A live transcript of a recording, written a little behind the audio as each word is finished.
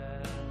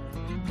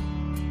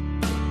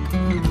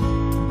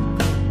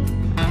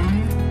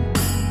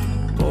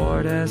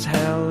as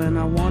hell and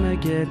I wanna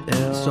get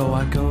ill. So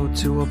I go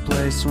to a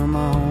place where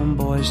my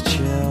homeboys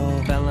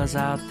chill. Fellas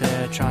out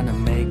there trying to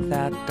make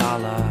that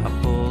dollar. I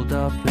pulled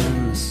up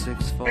in the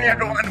 6'4". Hey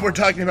everyone, we're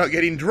talking about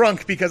getting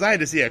drunk because I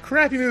had to see a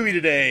crappy movie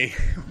today.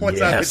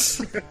 What's up?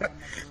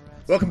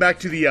 Welcome back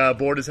to the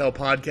Bored as Hell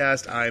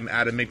podcast. I'm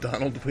Adam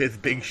McDonald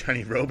with Big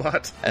Shiny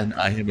Robot. And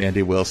I am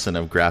Andy Wilson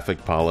of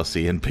Graphic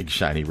Policy and Big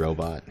Shiny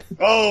Robot.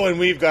 Oh, and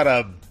we've got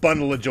a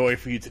bundle of joy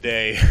for you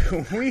today.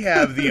 We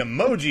have the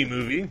Emoji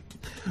Movie,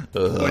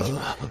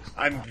 which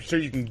I'm sure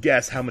you can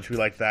guess how much we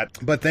like that.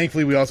 But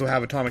thankfully, we also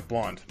have Atomic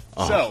Blonde.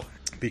 So,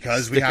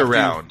 because we have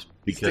around,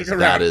 because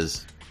that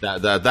is...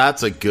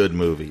 That's a good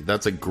movie.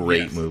 That's a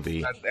great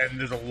movie. And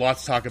there's a lot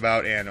to talk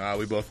about, and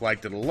we both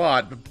liked it a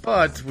lot.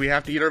 But we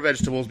have to eat our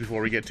vegetables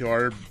before we get to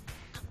our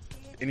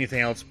anything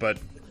else. But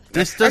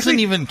this doesn't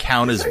even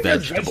count as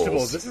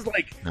vegetables. This is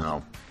like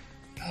no.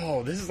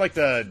 Oh, this is like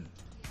there's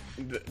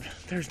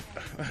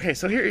okay.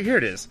 So here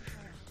it is,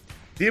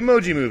 the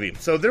Emoji Movie.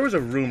 So there was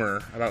a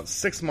rumor about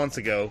 6 months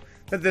ago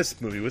that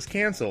this movie was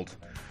canceled.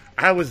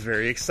 I was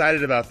very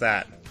excited about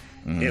that.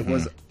 Mm-hmm.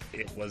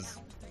 It was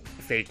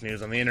fake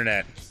news on the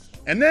internet.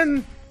 And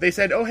then they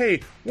said, oh,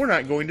 hey, we're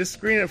not going to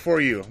screen it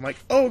for you. I'm like,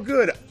 oh,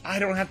 good. I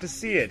don't have to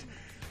see it.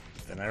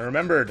 Then I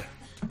remembered,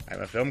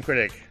 I'm a film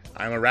critic.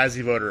 I'm a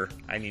Razzie voter.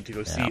 I need to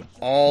go see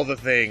all the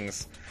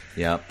things.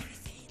 Yep.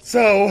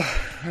 So,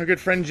 our good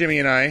friend Jimmy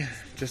and I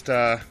just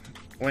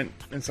went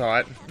and saw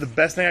it. The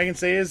best thing I can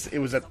say is it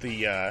was at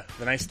the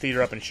nice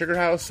theater up in Sugar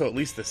House, so at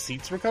least the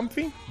seats were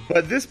comfy.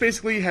 But this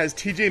basically has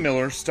T.J.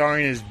 Miller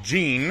starring as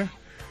Gene,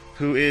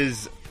 who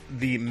is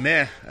the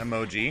meh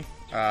emoji,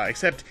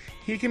 except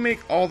he can make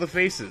all the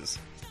faces.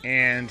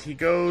 And he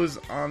goes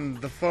on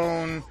the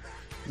phone,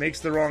 makes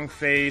the wrong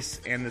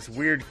face, and this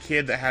weird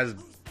kid that has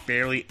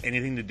barely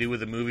anything to do with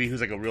the movie,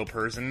 who's like a real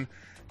person,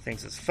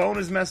 thinks his phone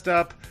is messed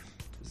up.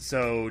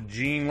 So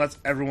Gene lets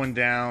everyone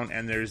down,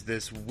 and there's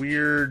this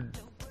weird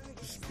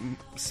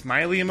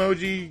smiley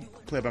emoji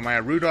played by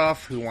Maya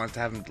Rudolph, who wants to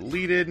have him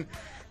deleted.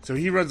 So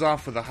he runs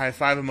off with a high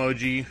five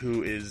emoji,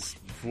 who is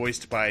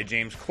voiced by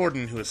James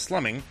Corden, who is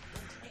slumming,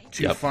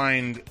 to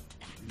find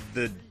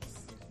the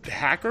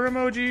hacker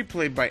emoji,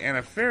 played by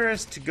Anna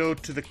Faris, to go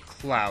to the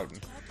cloud.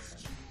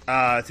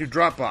 Through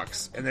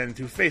Dropbox, and then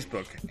through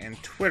Facebook,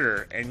 and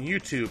Twitter, and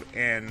YouTube,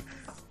 and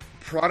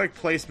product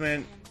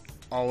placement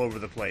all over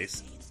the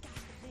place.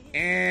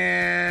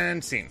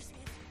 And scene.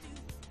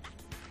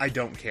 I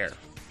don't care.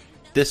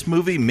 This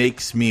movie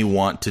makes me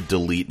want to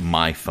delete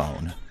my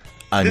phone.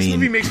 This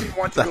movie makes me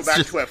want to go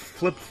back to a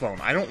flip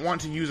phone. I don't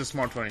want to use a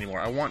smartphone anymore.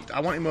 I want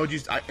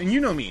emojis. And you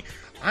know me.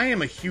 I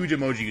am a huge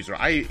emoji user.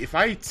 If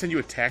I send you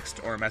a text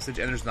or a message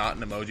and there's not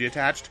an emoji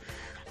attached,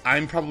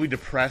 I'm probably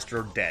depressed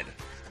or dead.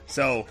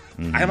 So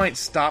I might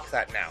stop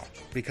that now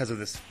because of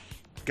this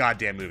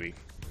goddamn movie.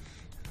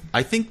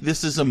 I think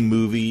this is a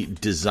movie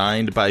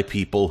designed by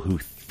people who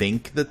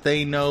think that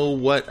they know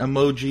what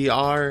emoji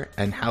are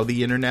and how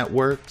the internet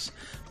works,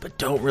 but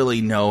don't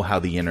really know how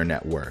the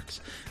internet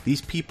works.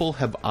 These people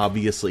have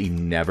obviously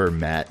never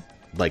met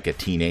like a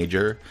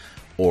teenager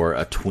or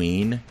a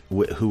tween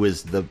who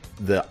is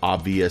the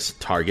obvious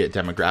target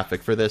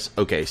demographic for this.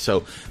 Okay,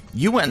 so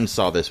you went and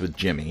saw this with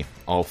Jimmy,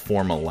 all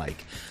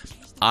formal-like.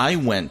 I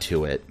went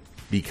to it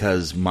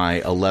because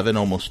my 11,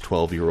 almost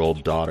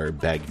 12-year-old daughter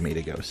begged me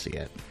to go see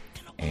it.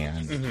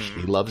 And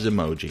she loves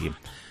emoji.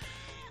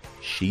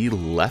 She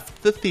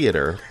left the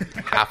theater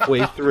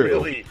halfway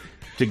through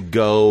to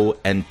go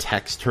and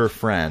text her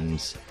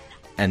friends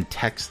and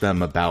text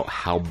them about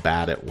how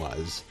bad it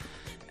was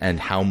and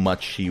how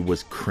much she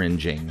was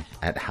cringing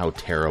at how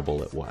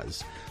terrible it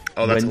was.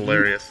 Oh, that's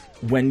hilarious.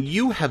 When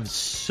you have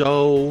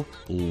so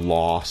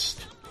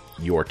lost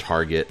your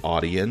target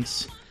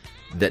audience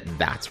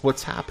that's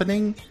what's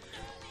happening,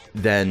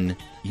 then,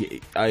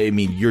 I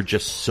mean, you're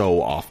just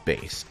so off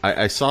base.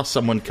 I saw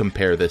someone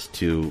compare this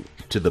to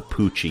the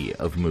Poochie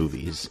of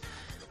movies.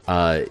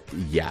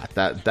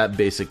 That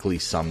basically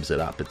sums it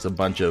up. It's a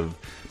bunch of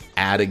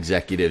ad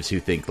executives who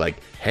think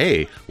like,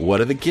 hey, what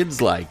are the kids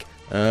like?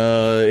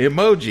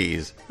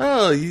 Emojis.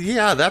 Oh,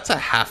 yeah, that's a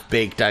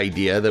half-baked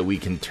idea that we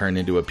can turn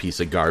into a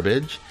piece of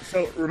garbage.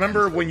 So,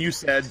 remember when you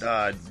said,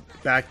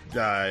 back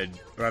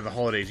around the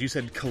holidays, you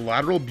said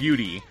Collateral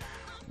Beauty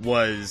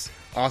was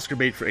Oscar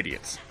bait for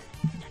idiots.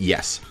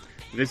 Yes.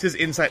 This is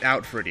Inside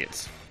Out for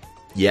idiots.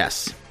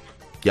 Yes.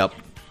 Yep.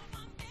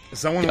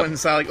 Someone went and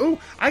saw like, oh,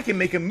 I can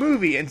make a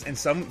movie, and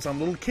some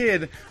little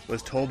kid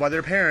was told by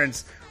their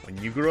parents, when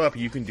you grow up,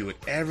 you can do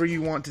whatever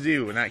you want to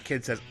do. And that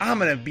kid says, I'm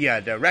going to be a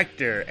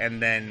director,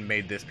 and then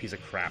made this piece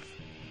of crap.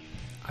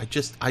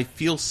 I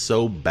feel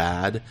so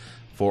bad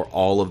for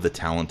all of the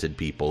talented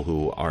people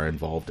who are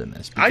involved in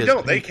this. I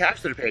don't. They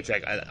cash their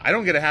paycheck. I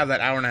don't get to have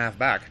that hour and a half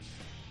back.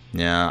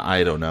 Yeah,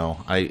 I don't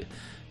know.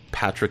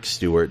 Patrick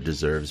Stewart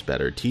deserves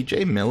better.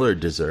 T.J. Miller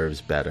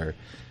deserves better.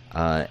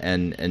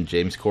 And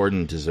James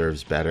Corden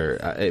deserves better.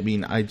 I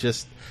mean, I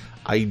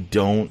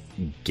don't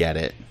get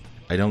it.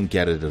 I don't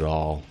get it at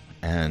all.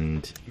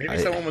 And maybe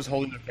someone was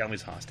holding their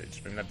families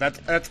hostage. I mean,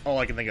 that's all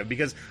I can think of.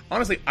 Because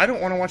honestly, I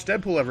don't want to watch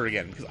Deadpool ever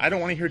again. Because I don't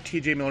want to hear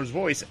T.J. Miller's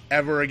voice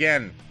ever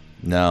again.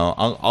 No,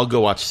 I'll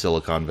go watch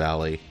Silicon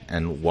Valley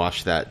and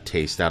wash that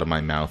taste out of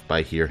my mouth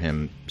by hear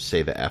him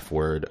say the F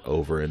word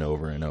over and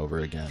over and over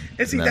again.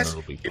 And see, then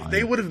if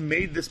they would have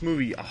made this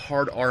movie a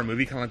hard R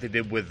movie, kind of like they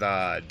did with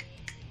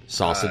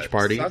Sausage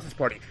Party,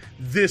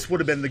 this would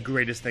have been the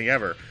greatest thing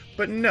ever.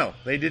 But no,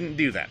 they didn't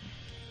do that.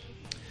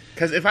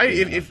 Because if I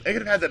could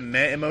have had the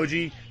meh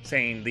emoji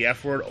saying the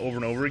F word over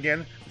and over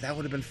again, that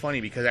would have been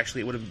funny. Because actually,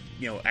 it would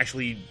have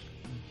actually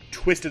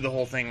twisted the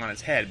whole thing on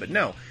its head. But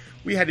no.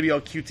 We had to be all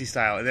cutesy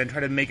style and then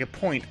try to make a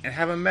point and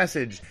have a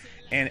message,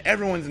 and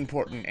everyone's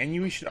important, and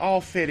we should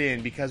all fit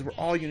in because we're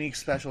all unique,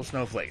 special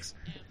snowflakes.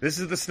 This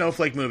is the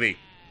snowflake movie.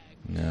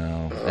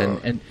 No,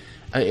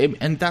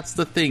 and that's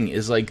the thing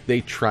is like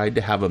they tried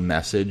to have a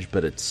message,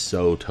 but it's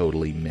so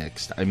totally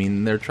mixed. I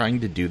mean, they're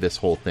trying to do this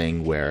whole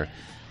thing where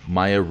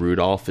Maya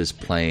Rudolph is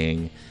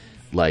playing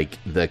like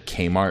the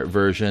Kmart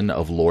version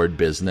of Lord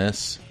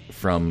Business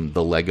from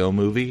the Lego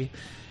Movie.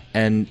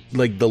 And,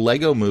 like, the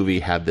Lego Movie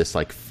had this,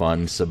 like,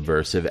 fun,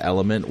 subversive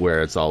element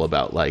where it's all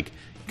about, like,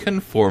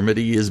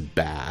 conformity is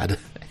bad.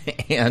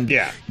 And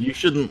you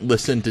shouldn't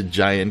listen to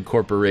giant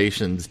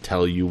corporations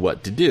tell you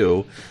what to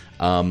do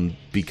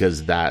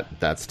because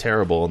that's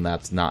terrible and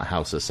that's not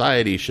how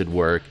society should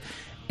work.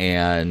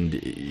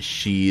 And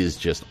she is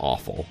just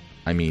awful.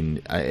 I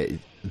mean,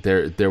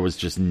 there was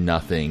just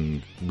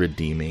nothing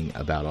redeeming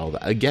about all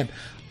that. Again,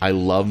 I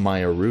love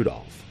Maya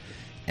Rudolph.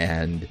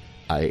 And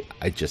I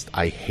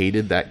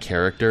hated that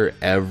character.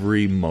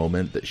 Every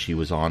moment that she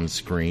was on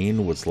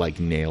screen was like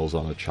nails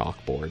on a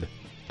chalkboard.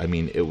 I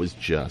mean, it was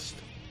just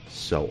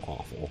so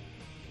awful.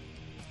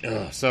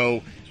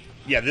 So,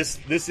 yeah, this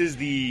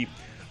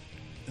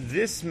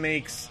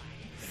makes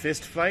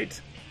Fist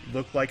Fight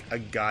look like a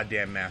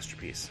goddamn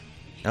masterpiece.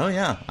 Oh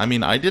yeah, I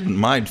mean, I didn't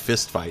mind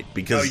Fist Fight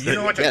because you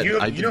know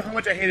how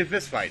much I hated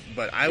Fist Fight,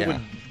 but I would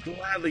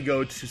gladly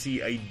go to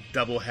see a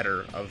double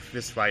header of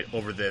Fist Fight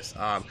over this.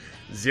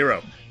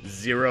 0,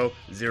 0,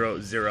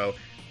 0, 0.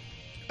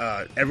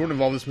 Everyone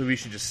involved in this movie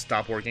should just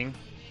stop working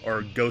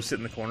or go sit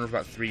in the corner for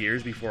about 3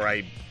 years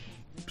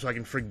so I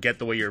can forget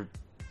the way your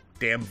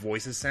damn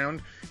voices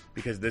sound,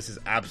 because this is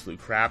absolute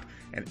crap,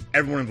 and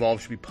everyone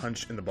involved should be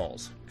punched in the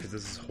balls because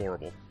this is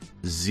horrible.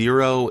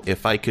 0,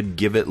 if I could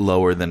give it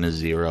lower than a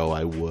 0,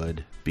 I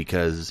would,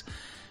 because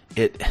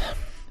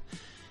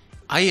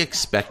I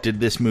expected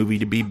this movie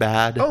to be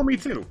bad. Oh, me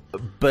too.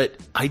 But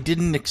I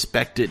didn't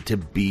expect it to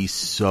be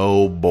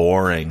so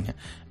boring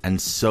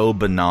and so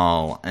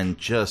banal and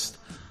just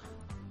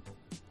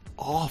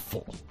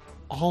awful.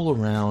 All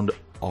around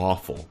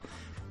awful.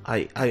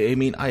 I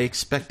mean, I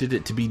expected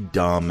it to be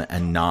dumb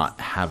and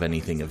not have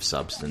anything of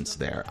substance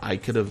there.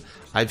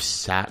 I've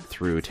sat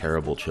through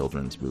terrible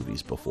children's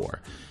movies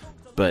before.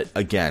 But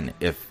again,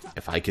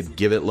 if I could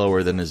give it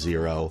lower than a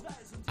 0,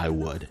 I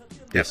would.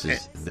 This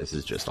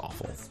is just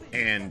awful.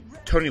 And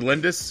Tony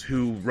Landis,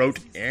 who wrote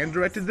and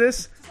directed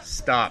this,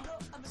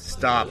 stop.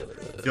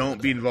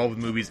 Don't be involved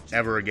with movies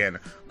ever again.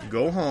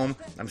 Go home.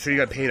 I'm sure you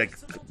got paid like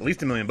at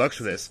least $1 million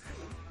for this.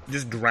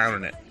 Just drown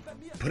in it.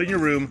 Put it in your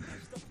room.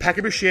 Pack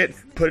up your shit.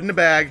 Put it in a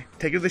bag.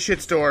 Take it to the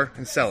shit store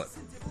and sell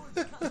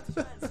it.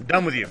 I'm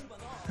done with you.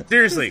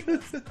 Seriously.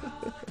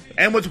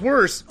 And what's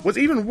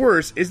even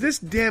worse, is this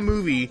damn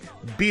movie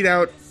beat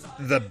out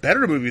the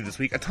better movie this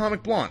week,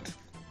 Atomic Blonde.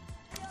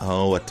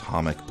 Oh,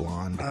 Atomic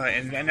Blonde.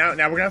 And now we're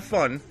going to have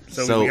fun.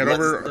 So we got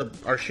over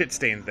our shit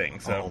stain thing.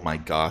 So. Oh my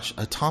gosh.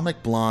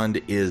 Atomic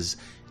Blonde is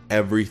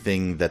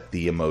everything that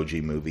the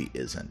Emoji Movie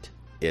isn't.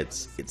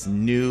 It's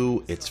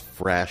new, it's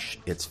fresh,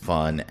 it's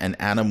fun. And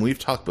Adam, we've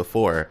talked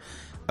before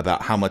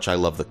about how much I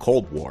love the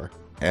Cold War.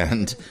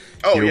 And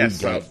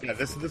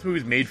this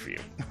movie's made for you.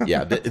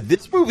 Yeah,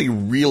 this movie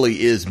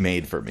really is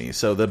made for me.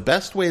 So the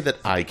best way that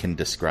I can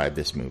describe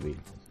this movie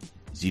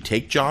is you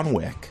take John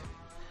Wick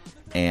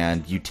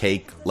and you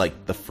take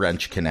like The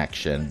French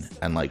Connection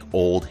and like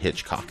old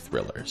Hitchcock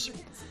thrillers.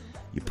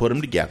 You put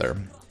them together.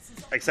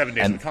 Like 7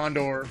 Days of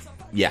Condor.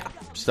 Yeah,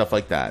 stuff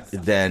like that.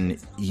 Then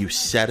you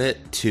set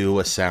it to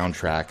a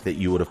soundtrack that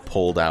you would have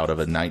pulled out of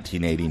a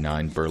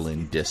 1989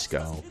 Berlin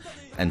disco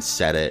and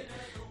set it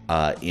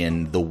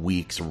in the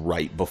weeks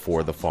right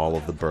before the fall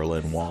of the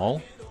Berlin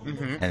Wall.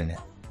 Mm-hmm.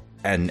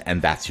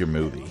 And that's your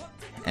movie.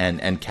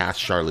 And cast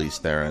Charlize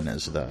Theron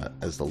as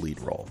the lead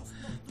role.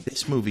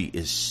 This movie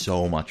is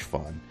so much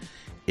fun.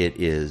 It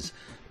is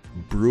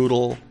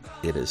brutal.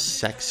 It is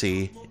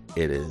sexy.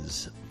 It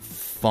is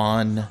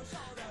fun.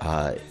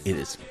 It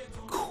is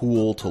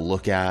cool to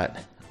look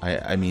at.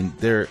 I mean,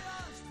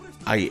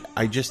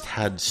 I just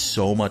had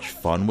so much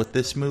fun with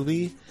this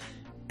movie,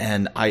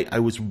 and I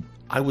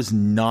was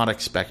not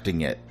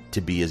expecting it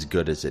to be as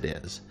good as it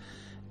is,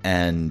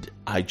 and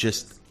I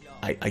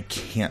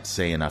can't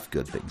say enough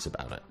good things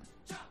about it.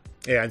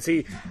 Yeah, and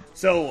see,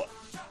 so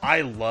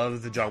I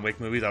love the John Wick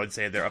movies. I would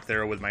say they're up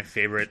there with my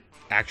favorite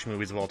action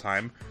movies of all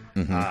time.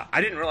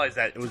 I didn't realize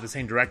that it was the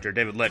same director,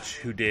 David Leitch,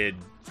 who's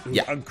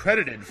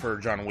uncredited for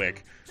John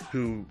Wick,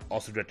 who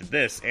also directed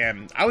this.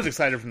 And I was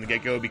excited from the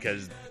get-go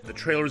because the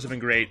trailers have been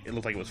great. It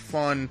looked like it was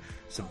fun,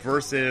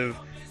 subversive,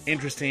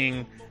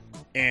 interesting.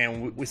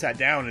 And we sat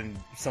down, and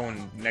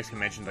someone next to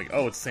me mentioned, like,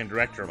 oh, it's the same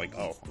director. I'm like,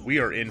 oh, we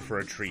are in for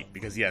a treat.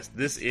 Because, yes,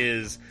 this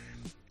is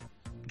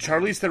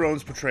Charlize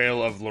Theron's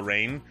portrayal of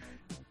Lorraine,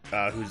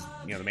 who's,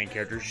 the main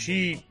character.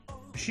 She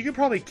could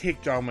probably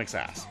kick John Wick's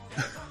ass.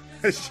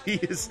 She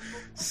is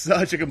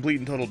such a complete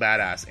and total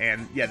badass.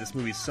 And, yeah, this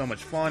movie's so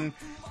much fun.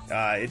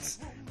 It's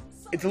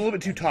a little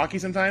bit too talky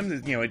sometimes.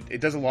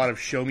 It does a lot of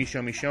show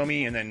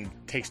me, and then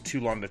takes too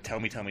long to tell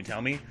me.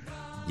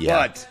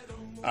 Yeah. But,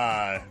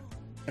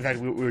 in fact,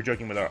 we were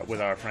joking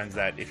with our friends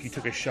that if you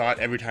took a shot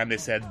every time they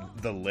said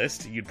the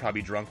list, you'd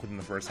probably be drunk within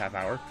the first half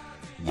hour.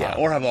 Yeah.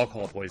 Or have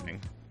alcohol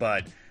poisoning.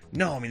 But,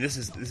 no, I mean, this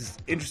is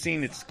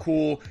interesting. It's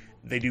cool.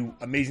 They do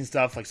amazing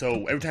stuff. Like,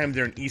 so every time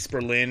they're in East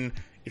Berlin,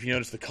 if you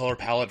notice, the color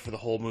palette for the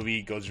whole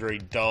movie goes very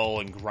dull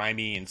and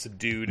grimy and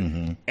subdued.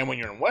 Mm-hmm. And when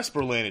you're in West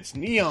Berlin, it's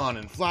neon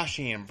and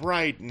flashy and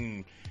bright,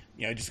 and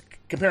just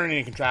comparing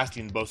and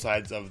contrasting both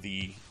sides of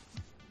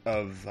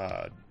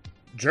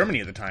Germany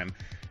at the time.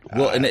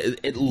 Well, and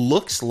it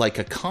looks like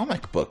a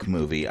comic book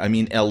movie. I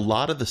mean, a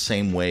lot of the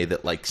same way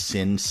that, like,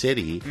 Sin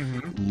City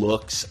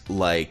looks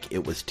like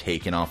it was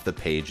taken off the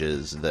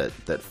pages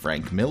that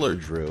Frank Miller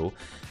drew.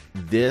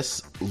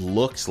 This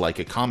looks like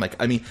a comic.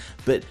 I mean,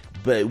 but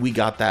we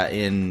got that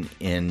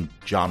in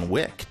John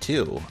Wick,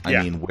 too.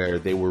 I mean, where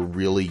they were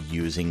really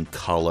using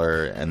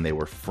color and they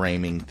were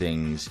framing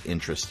things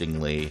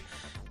interestingly.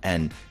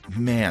 And,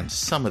 man,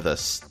 some of the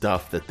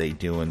stuff that they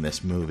do in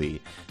this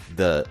movie,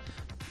 the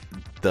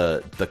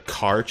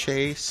car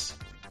chase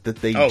that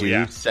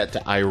they set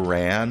to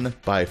Iran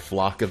by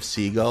Flock of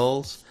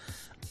Seagulls.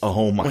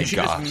 Oh my gosh. She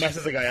just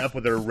messes the guy up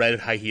with her red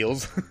high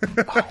heels.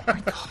 Oh my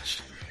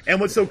gosh. And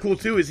what's so cool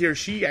too is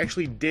she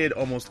actually did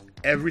almost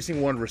every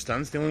single one of her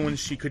stunts. The only ones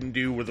she couldn't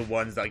do were the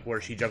ones like where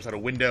she jumps out a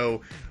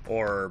window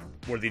or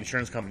where the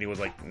insurance company was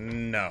like,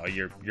 no,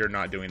 you're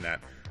not doing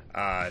that.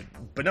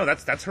 But no,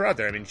 that's her out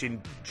there. I mean,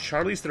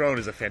 Charlize Theron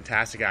is a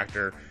fantastic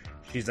actor.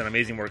 She's done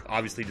amazing work,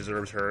 obviously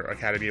deserves her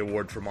Academy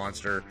Award for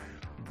Monster.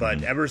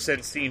 But ever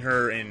since seeing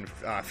her in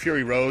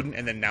Fury Road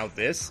and then now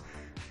this,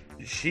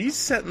 she's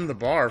setting the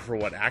bar for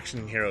what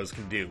action heroes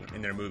can do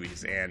in their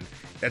movies. And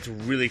that's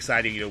really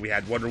exciting. We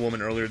had Wonder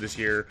Woman earlier this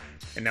year,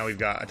 and now we've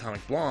got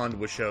Atomic Blonde,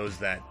 which shows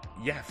that,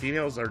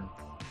 females are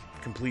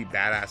complete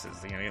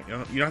badasses. You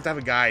don't have to have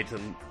a guy to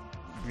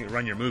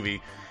run your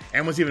movie.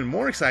 And what's even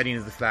more exciting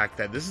is the fact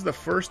that this is the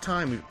first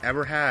time we've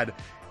ever had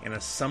in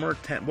a summer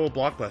tentpole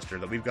blockbuster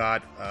that we've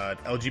got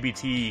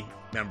LGBT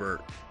member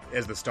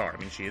as the star. I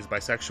mean, she is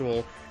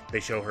bisexual. They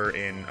show her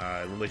in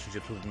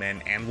relationships with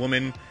men and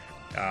women.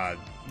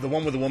 The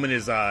one with the woman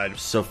is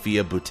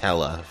Sofia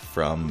Boutella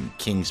from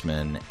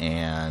Kingsman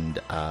and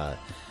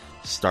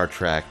Star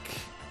Trek,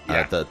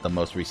 the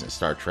most recent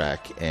Star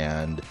Trek,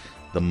 and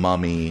The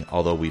Mummy,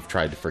 although we've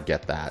tried to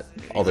forget that.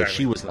 Exactly. Although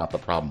she was not the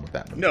problem with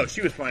that movie. No,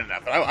 she was fine in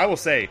that. But I will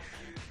say,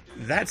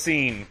 that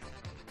scene...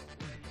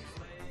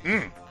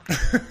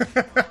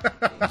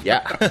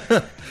 Yeah.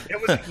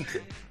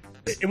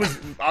 It was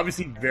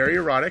obviously very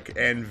erotic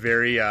and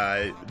very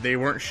they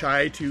weren't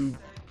shy to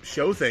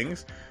show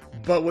things,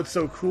 but what's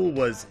so cool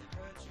was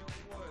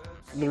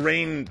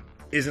Lorraine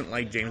isn't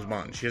like James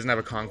Bond. She doesn't have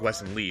a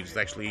conquest and leaves. It's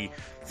actually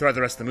throughout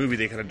the rest of the movie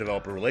they kind of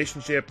develop a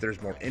relationship. There's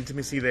more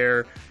intimacy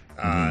there.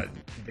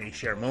 They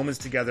share moments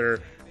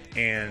together,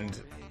 and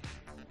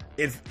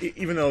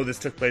even though this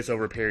took place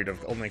over a period of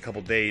only a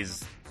couple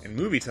days in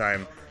movie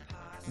time,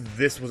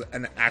 this was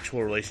an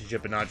actual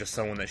relationship and not just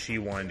someone that she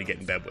wanted to get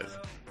in bed with.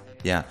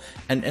 Yeah,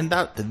 and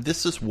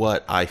this is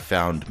what I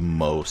found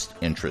most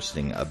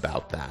interesting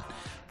about that,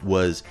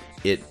 was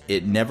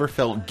it never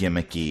felt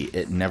gimmicky,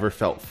 it never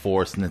felt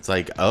forced, and it's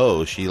like,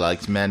 oh, she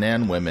likes men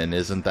and women,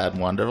 isn't that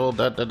wonderful?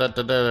 Da, da, da,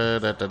 da, da,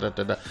 da, da,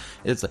 da, da.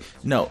 It's like,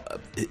 no,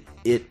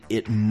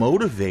 it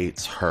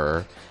motivates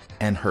her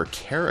and her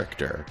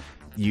character.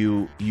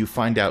 You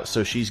find out,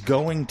 so she's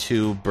going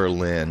to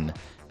Berlin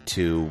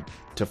to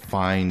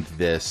find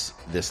this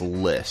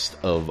list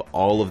of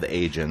all of the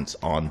agents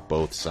on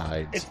both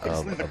sides. It's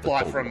like the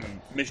plot from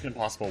Mission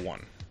Impossible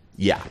 1.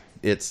 Yeah,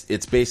 it's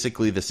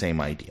basically the same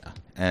idea.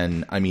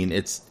 And I mean,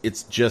 it's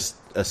just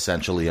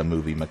essentially a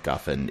movie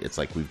MacGuffin. It's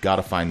like, we've got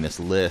to find this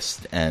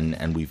list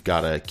and we've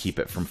got to keep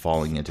it from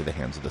falling into the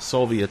hands of the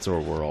Soviets or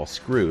we're all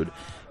screwed.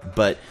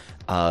 But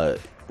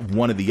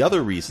one of the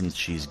other reasons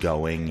she's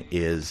going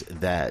is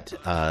that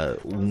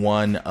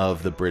one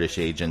of the British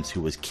agents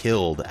who was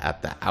killed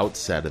at the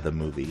outset of the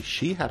movie,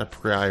 she had a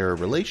prior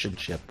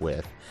relationship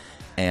with,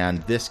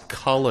 and this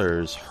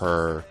colors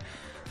her,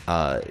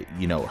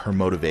 her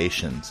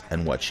motivations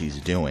and what she's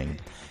doing.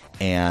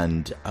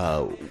 And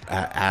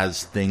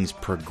as things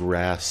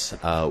progress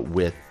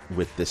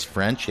with this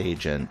French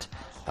agent,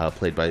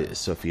 played by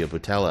Sofia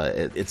Boutella,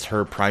 it's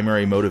her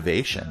primary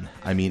motivation.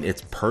 I mean,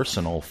 it's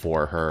personal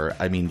for her.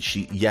 I mean,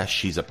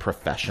 she's a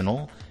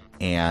professional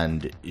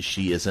and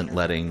she isn't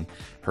letting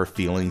her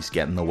feelings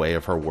get in the way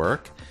of her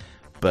work.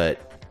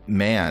 But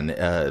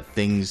man,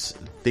 things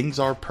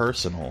are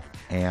personal,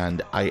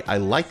 and I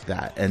like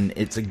that, and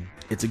it's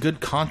a good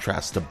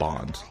contrast to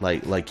Bond,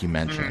 like you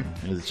mentioned.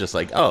 It's just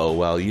like, oh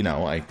well, you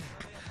know,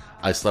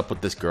 I slept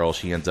with this girl,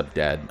 she ends up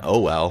dead. Oh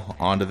well,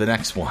 on to the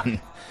next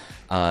one.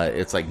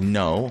 It's like,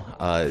 no,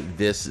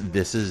 this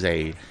is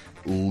a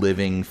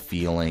living,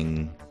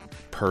 feeling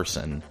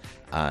person,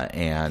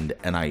 and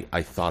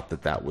I thought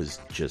that was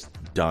just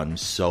done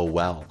so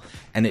well,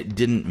 and it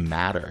didn't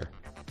matter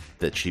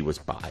that she was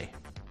bi.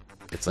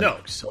 It's like, no,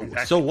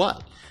 exactly. So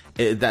what?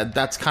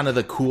 That's kind of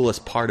the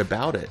coolest part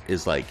about it,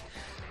 is like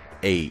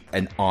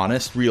an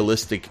honest,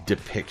 realistic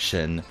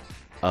depiction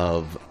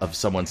of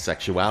someone's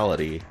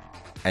sexuality,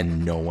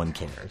 and no one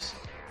cares.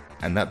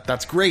 And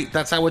that's great.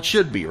 That's how it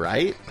should be,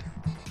 right?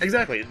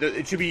 Exactly.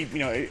 It should be, you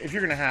know, if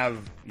you're going to have,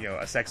 you know,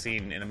 a sex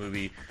scene in a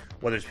movie,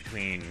 whether it's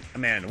between a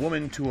man and a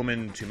woman, two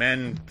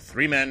men,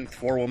 three men,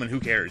 four women, who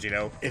cares, you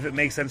know? If it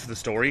makes sense for the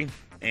story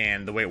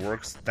and the way it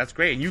works, that's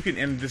great.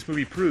 And this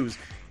movie proves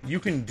you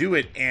can do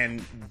it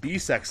and be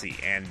sexy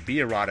and be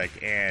erotic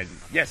and,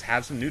 yes,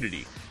 have some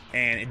nudity.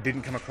 And it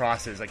didn't come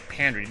across as like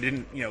pandering.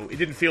 It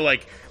didn't feel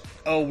like,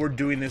 oh, we're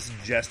doing this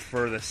just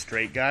for the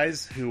straight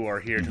guys who are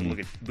here to look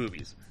at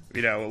boobies.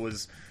 You know, it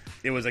was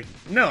like,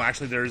 no,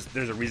 actually there's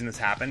a reason this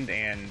happened,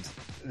 and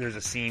there's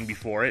a scene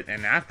before it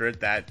and after it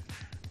that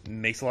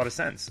makes a lot of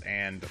sense.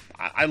 And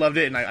I loved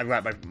it, and I've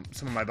got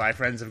some of my bi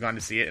friends have gone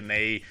to see it, and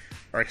they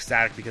are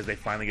ecstatic because they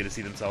finally get to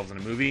see themselves in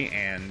a movie,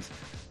 and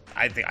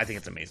I think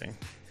it's amazing.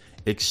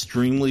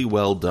 Extremely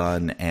well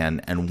done,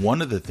 and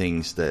one of the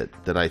things that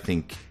I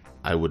think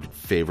I would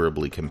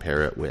favorably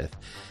compare it with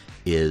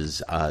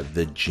is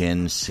the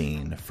gin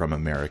scene from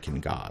American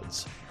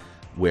Gods,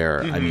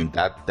 where I mean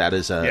that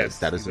is a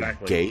a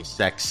gay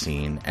sex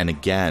scene, and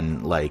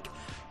again, like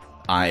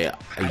I'm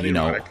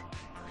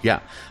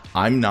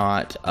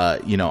not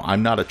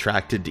I'm not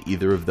attracted to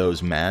either of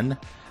those men,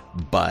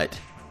 but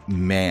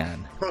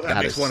man,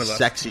 that is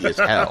sexy as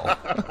hell.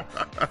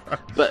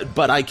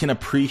 but I can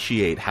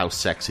appreciate how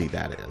sexy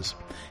that is,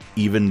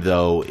 even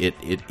though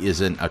it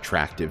isn't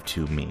attractive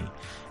to me,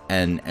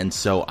 and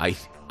so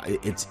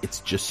it's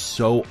just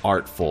so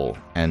artful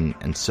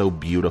and so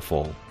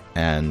beautiful,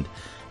 and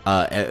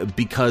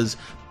because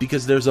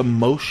there's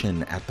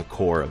emotion at the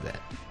core of it,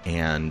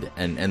 and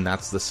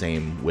that's the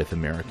same with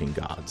American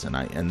Gods,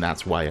 and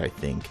that's why I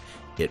think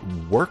it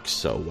works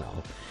so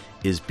well,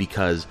 is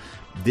because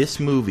this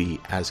movie,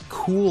 as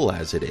cool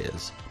as it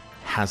is,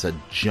 has a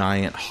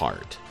giant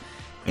heart.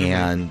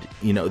 And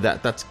you know,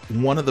 that's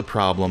one of the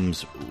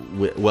problems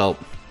with, well,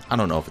 I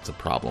don't know if it's a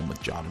problem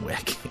with John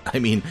Wick. I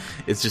mean,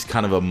 it's just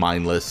kind of a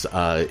mindless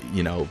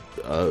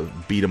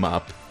beat 'em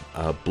up,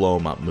 blow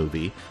 'em up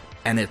movie,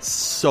 and it's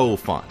so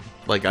fun.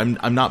 Like,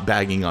 I'm not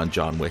bagging on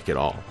John Wick at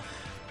all,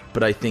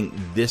 but I think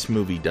this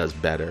movie does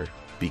better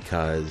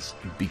because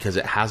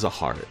it has a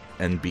heart,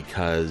 and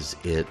because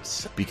it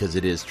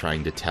is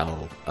trying to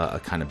tell a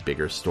kind of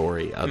bigger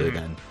story other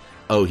than,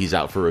 oh, he's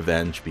out for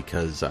revenge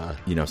because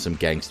some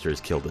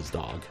gangsters killed his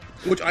dog.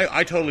 Which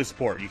I totally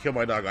support. You kill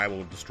my dog, I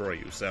will destroy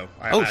you. So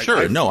I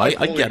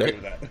totally get it.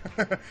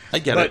 I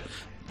get it.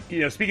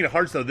 You know, speaking of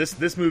hearts, though,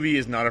 this movie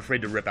is not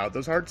afraid to rip out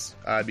those hearts,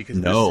 because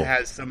this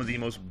has some of the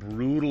most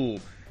brutal,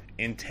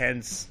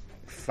 intense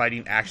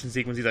fighting action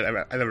sequences I've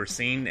ever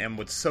seen. And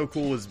what's so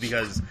cool is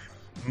because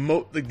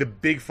the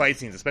big fight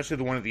scenes, especially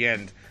the one at the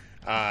end,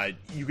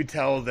 you could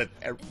tell that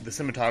the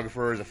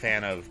cinematographer is a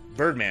fan of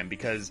Birdman,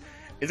 because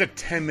it's a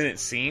 10-minute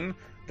scene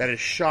that is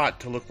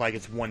shot to look like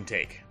it's one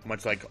take,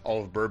 much like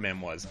all of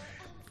Birdman was.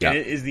 Yeah. And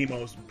it is the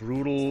most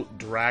brutal,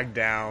 dragged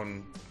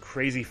down,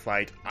 crazy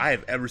fight I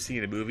have ever seen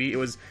in a movie.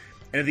 And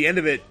at the end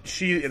of it,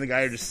 she and the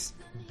guy are just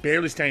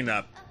barely standing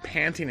up,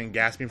 panting and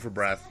gasping for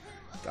breath.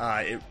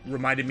 It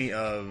reminded me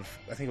of,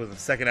 I think it was the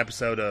second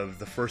episode of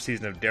the first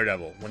season of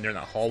Daredevil, when they're in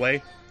that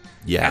hallway.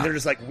 Yeah. And they're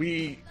just like,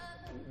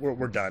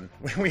 we're done.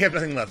 We have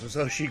nothing left.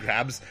 So she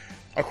grabs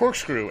a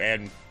corkscrew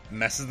and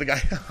messes the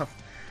guy up.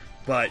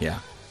 But yeah,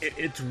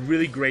 it's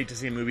really great to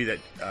see a movie that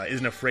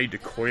isn't afraid to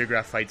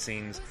choreograph fight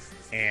scenes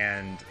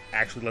and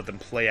actually let them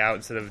play out,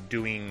 instead of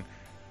doing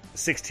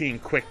 16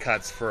 quick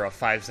cuts for a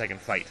 5-second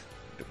fight.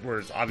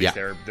 Whereas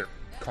obviously they're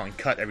calling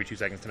cut every 2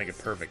 seconds to make it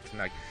perfect. And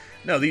like,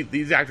 no,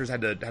 these actors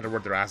had to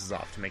work their asses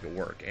off to make it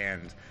work.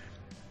 And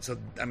so,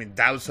 I mean,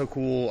 that was so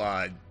cool.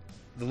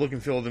 The look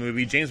and feel of the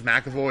movie. James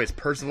McAvoy as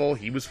Percival,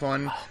 he was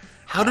fun.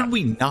 How did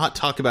we not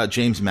talk about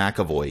James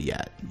McAvoy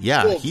yet?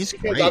 Yeah, well, he's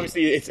great.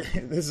 Obviously,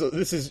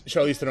 this is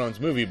Charlize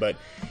Theron's movie, but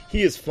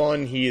he is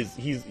fun. He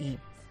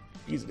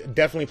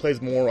definitely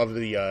plays more of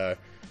the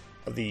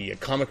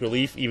comic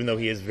relief, even though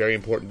he is very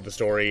important to the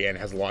story and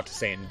has a lot to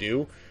say and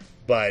do.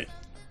 But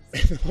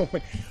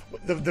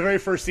the very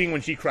first scene when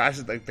she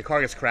crashes, like the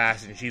car gets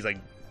crashed and she's like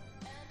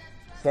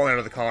falling out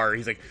of the car,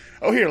 he's like,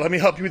 "Oh, here, let me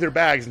help you with your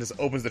bags," and just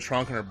opens the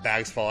trunk and her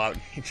bags fall out.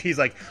 And she's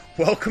like,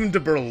 "Welcome to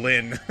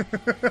Berlin."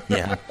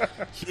 Yeah,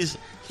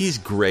 he's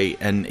great,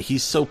 and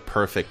he's so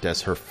perfect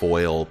as her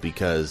foil,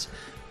 because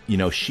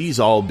she's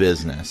all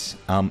business.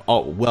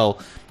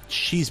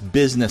 She's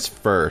business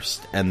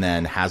first and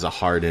then has a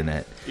heart in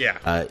it.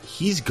 Yeah.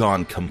 He's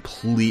gone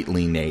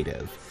completely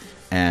native.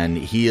 And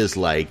he is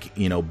like,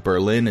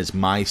 Berlin is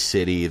my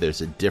city. There's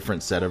a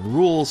different set of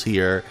rules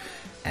here.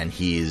 And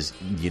he's,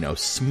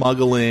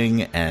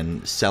 smuggling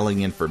and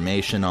selling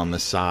information on the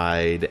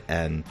side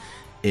and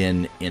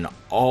in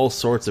all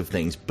sorts of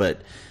things.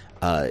 But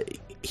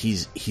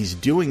he's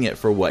doing it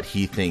for what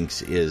he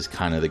thinks is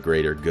kind of the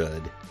greater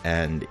good.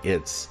 And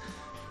it's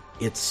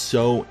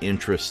so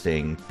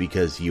interesting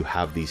because you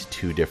have these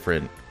two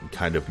different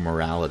kind of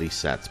morality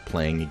sets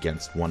playing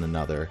against one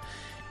another,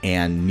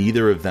 and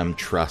neither of them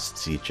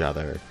trusts each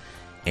other,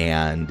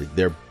 and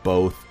they're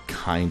both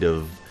kind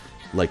of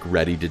like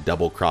ready to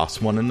double cross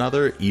one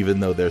another, even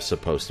though they're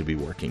supposed to be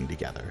working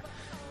together.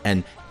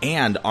 And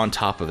on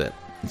top of it,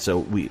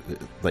 so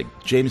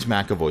James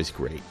McAvoy's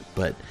great,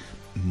 but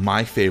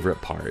my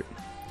favorite part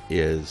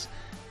is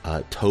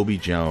Toby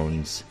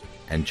Jones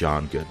and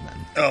John Goodman.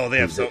 Oh, they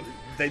have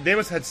They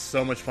must have had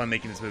so much fun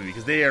making this movie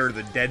because they are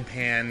the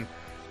deadpan.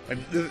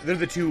 They're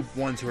the two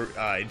ones who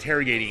are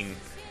interrogating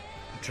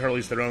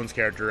Charlize Theron's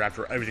character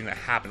after everything that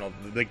happened,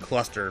 the big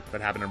cluster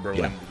that happened in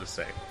Berlin. We'll just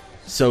say.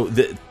 So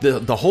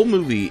the whole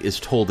movie is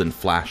told in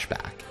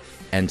flashback,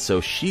 and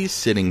so she's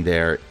sitting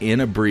there in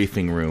a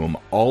briefing room,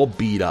 all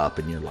beat up,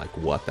 and you're like,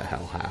 "What the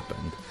hell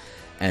happened?"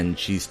 And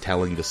she's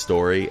telling the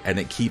story, and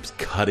it keeps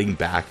cutting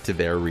back to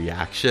their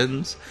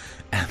reactions,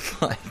 and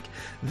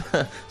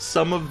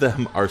some of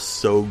them are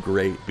so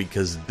great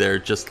because they're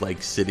just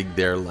like sitting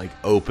there like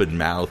open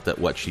mouthed at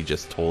what she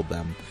just told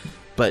them.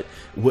 But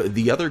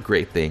the other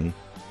great thing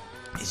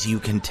is you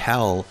can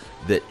tell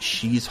that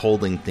she's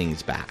holding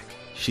things back.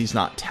 She's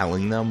not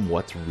telling them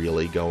what's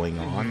really going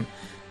on.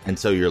 Mm-hmm. And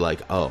so you're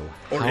like, oh,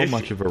 how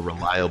much of a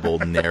reliable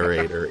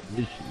narrator is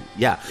she?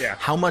 Yeah.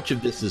 How much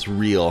of this is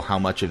real? How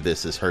much of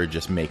this is her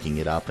just making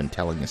it up and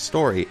telling a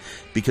story?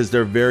 Because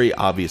they're very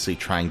obviously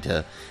trying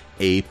to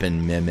ape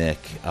and mimic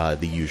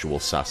The Usual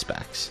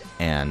Suspects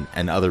and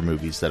other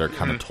movies that are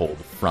kind of told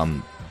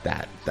from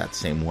that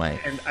same way.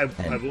 And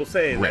I will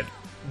say that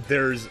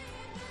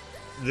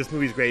this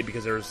movie's great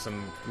because there's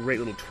some great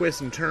little twists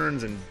and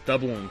turns and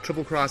double and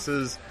triple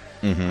crosses.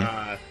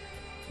 Mm-hmm.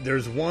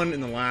 There's one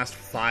in the last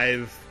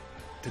 5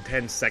 to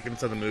 10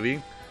 seconds of the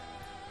movie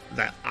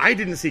that I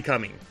didn't see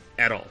coming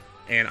at all,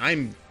 and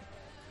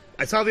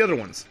I saw the other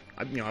ones.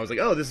 I was like,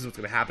 oh, this is what's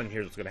going to happen.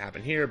 Here's what's going to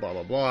happen here. Blah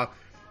blah blah.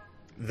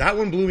 That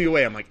one blew me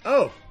away. I'm like,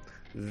 oh,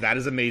 that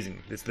is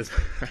amazing. This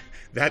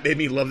that made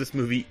me love this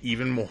movie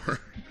even more.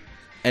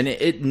 And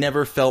it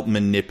never felt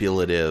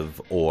manipulative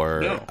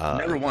or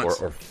never once.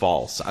 or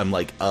false. I'm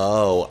like,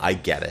 oh, I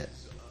get it.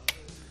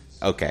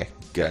 Okay,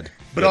 good.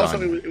 But also,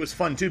 it was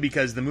fun too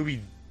because the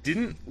movie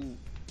didn't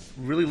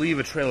really leave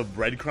a trail of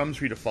breadcrumbs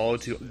for you to follow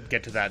to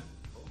get to that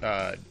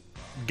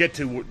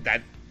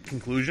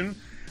conclusion.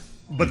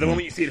 But the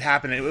moment you see it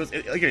happen,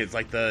 it's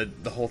like the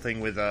whole thing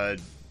with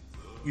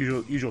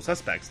Usual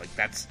Suspects. Like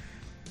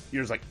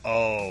you're just like,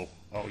 oh,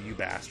 you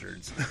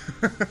bastards.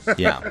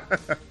 Yeah.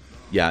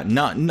 Yeah,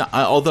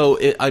 although,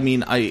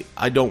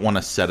 I don't want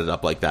to set it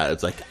up like that.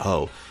 It's like,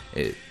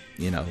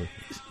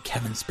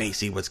 Kevin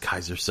Spacey was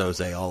Kaiser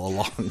Soze all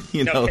along.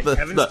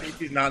 Kevin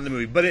Spacey's not in the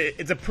movie, but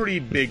it's a pretty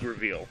big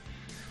reveal.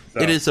 So.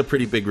 It is a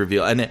pretty big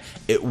reveal, and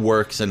it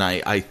works, and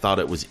I thought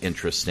it was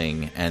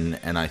interesting, and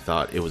I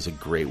thought it was a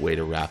great way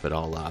to wrap it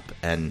all up,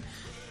 and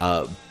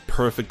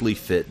perfectly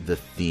fit the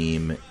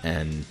theme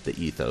and the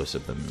ethos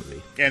of the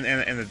movie. And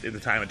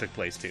the time it took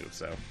place, too,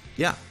 so.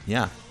 Yeah.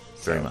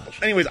 Very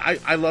much. Anyways,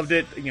 I loved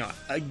it.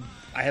 I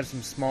have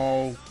some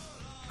small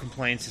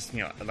complaints. Just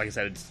like I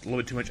said, it's a little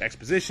bit too much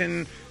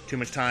exposition, too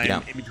much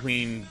time in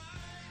between.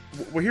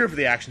 We're here for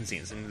the action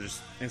scenes, and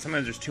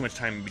sometimes there's too much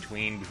time in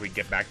between before we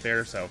get back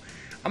there. So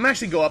I'm gonna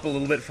actually go up a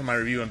little bit from my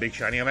review on Big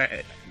Shiny. I'm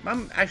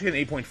actually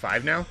at an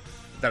 8.5 now.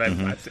 That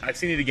I've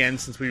seen it again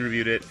since we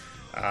reviewed it.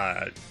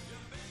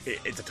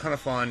 It's a ton of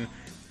fun.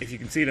 If you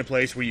can see it in a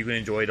place where you can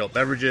enjoy adult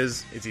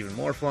beverages, it's even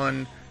more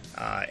fun.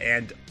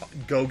 And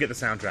go get the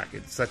soundtrack.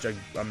 It's such an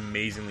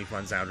amazingly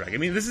fun soundtrack. I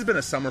mean, this has been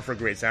a summer for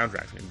great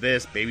soundtracks. I mean,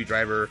 this, Baby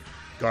Driver,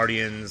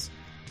 Guardians.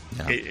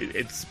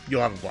 Yeah.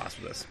 You'll have a blast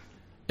with this.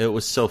 It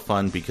was so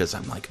fun because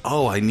I'm like,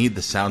 oh, I need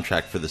the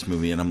soundtrack for this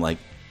movie, and I'm like,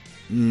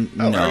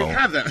 no, I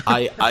have them.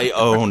 I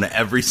own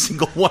every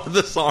single one of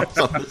the songs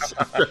on the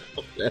soundtrack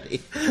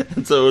already,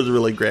 and so it was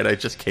really great. I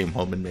just came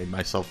home and made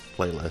myself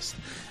a playlist,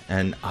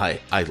 and I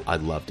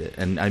loved it.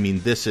 And I mean,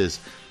 this is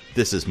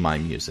my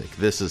music.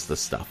 This is the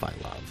stuff I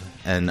love.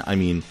 And I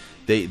mean,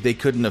 they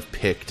couldn't have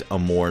picked a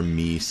more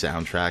me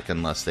soundtrack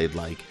unless they'd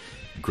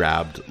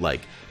grabbed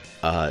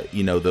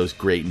those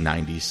great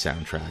 90s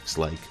soundtracks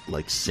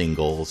like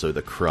Singles or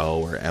The Crow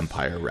or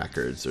Empire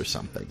Records or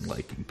something.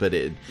 But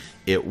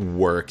it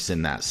works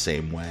in that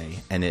same way.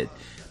 And it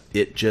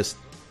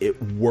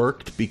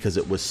worked because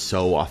it was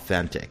so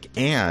authentic.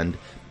 And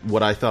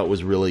what I thought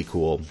was really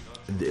cool,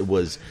 it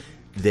was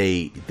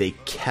they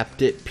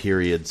kept it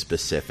period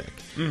specific.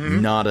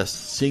 Mm-hmm. Not a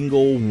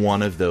single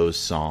one of those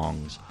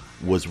songs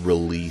was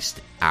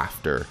released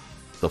after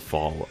the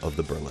fall of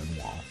the Berlin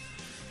Wall.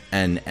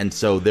 And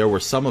so there were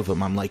some of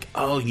them I'm like,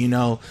 oh, you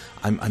know,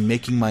 I'm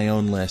making my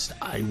own list.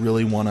 I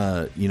really want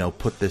to, you know,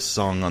 put this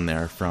song on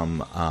there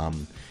from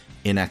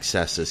In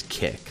Excess's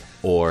Kick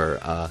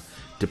or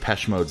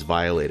Depeche Mode's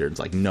Violator. It's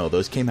like, no,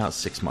 those came out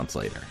 6 months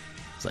later.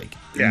 It's like,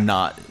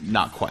 not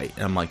quite.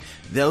 And I'm like,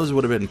 those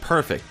would have been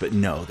perfect, but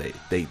no,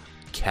 they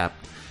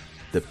kept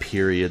the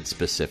period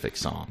specific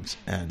songs,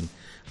 and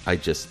I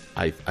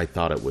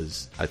thought it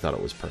was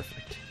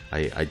perfect.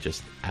 I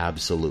just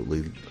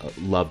absolutely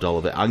loved all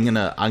of it. I'm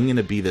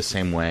gonna be the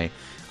same way.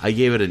 I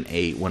gave it an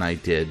 8 when I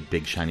did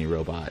Big Shiny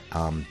Robot.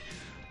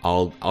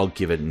 I'll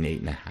give it an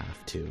 8.5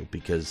 too,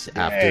 because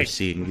after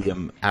seeing the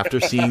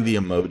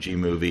Emoji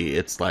Movie,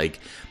 it's like,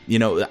 you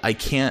know, I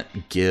can't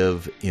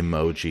give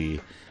Emoji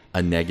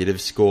a negative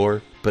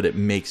score, but it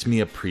makes me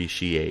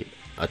appreciate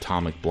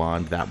Atomic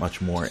Blonde that much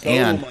more.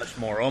 So much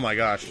more. Oh my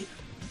gosh.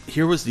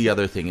 Here was the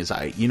other thing is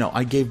I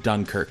gave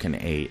Dunkirk an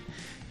 8,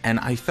 and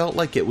I felt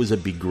like it was a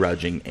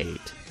begrudging 8.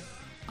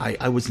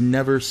 I was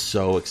never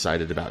so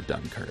excited about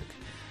Dunkirk.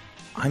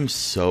 I'm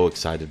so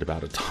excited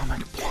about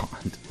Atomic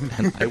Blonde,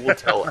 and I will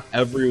tell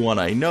everyone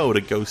I know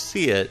to go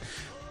see it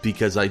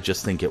because I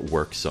just think it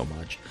works so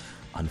much.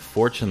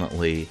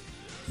 Unfortunately,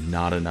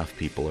 not enough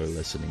people are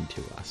listening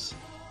to us.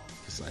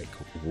 It's like,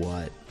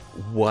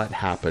 what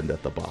happened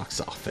at the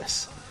box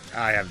office?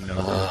 I have no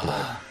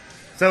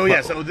clue.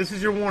 So this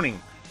is your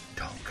warning.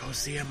 Don't go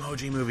see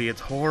Emoji Movie.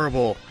 It's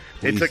horrible.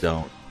 Please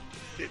don't.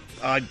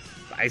 I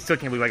still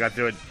can't believe I got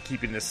through it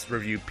keeping this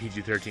review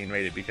PG-13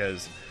 rated,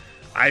 because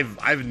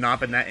I've not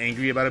been that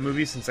angry about a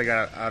movie since I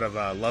got out of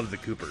Love the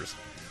Coopers.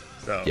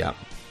 So yeah.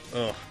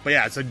 But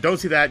yeah, so don't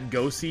see that.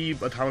 Go see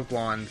Atomic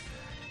Blonde.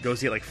 Go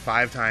see it like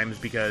 5 times,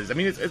 because I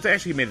mean it's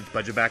actually made its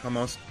budget back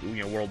almost,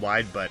 you know,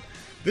 worldwide. But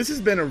this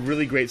has been a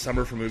really great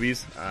summer for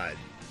movies.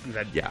 We've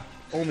had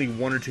only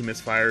 1 or 2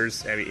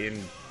 misfires. I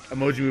mean,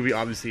 Emoji Movie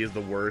obviously is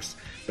the worst,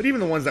 but even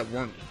the ones that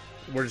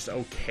were just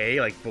okay,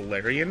 like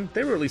Valerian,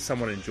 they were at least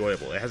somewhat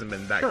enjoyable. It hasn't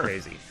been that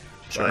crazy.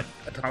 Sure.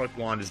 But Atomic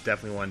Blonde is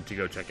definitely one to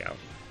go check out.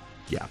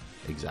 Yeah,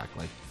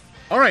 exactly.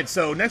 All right,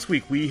 so next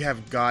week we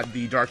have got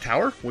The Dark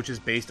Tower, which is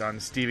based on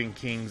Stephen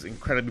King's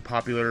incredibly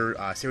popular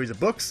series of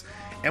books.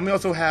 And we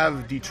also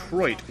have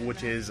Detroit,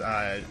 which is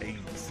a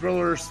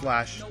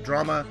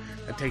thriller/drama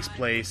that takes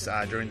place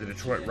during the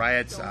Detroit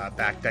riots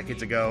back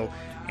decades ago,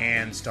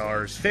 and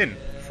stars Finn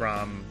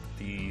from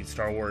the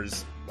Star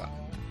Wars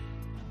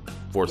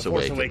Force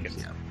Awakens.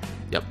 Yeah.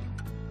 Yep.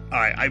 All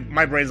right,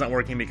 my brain's not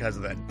working because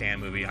of that damn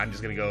movie. I'm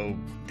just going to go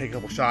take a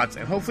couple shots,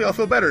 and hopefully I'll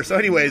feel better. So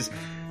anyways,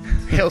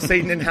 hail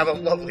Satan and have a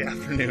lovely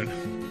afternoon.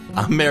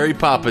 I'm Mary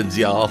Poppins,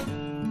 y'all.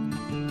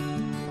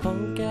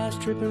 Punk ass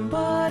tripping,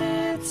 but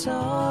it's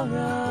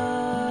alright.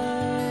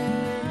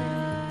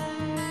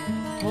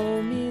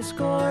 Homie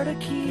scored a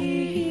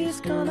key,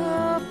 he's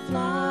gonna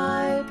fly.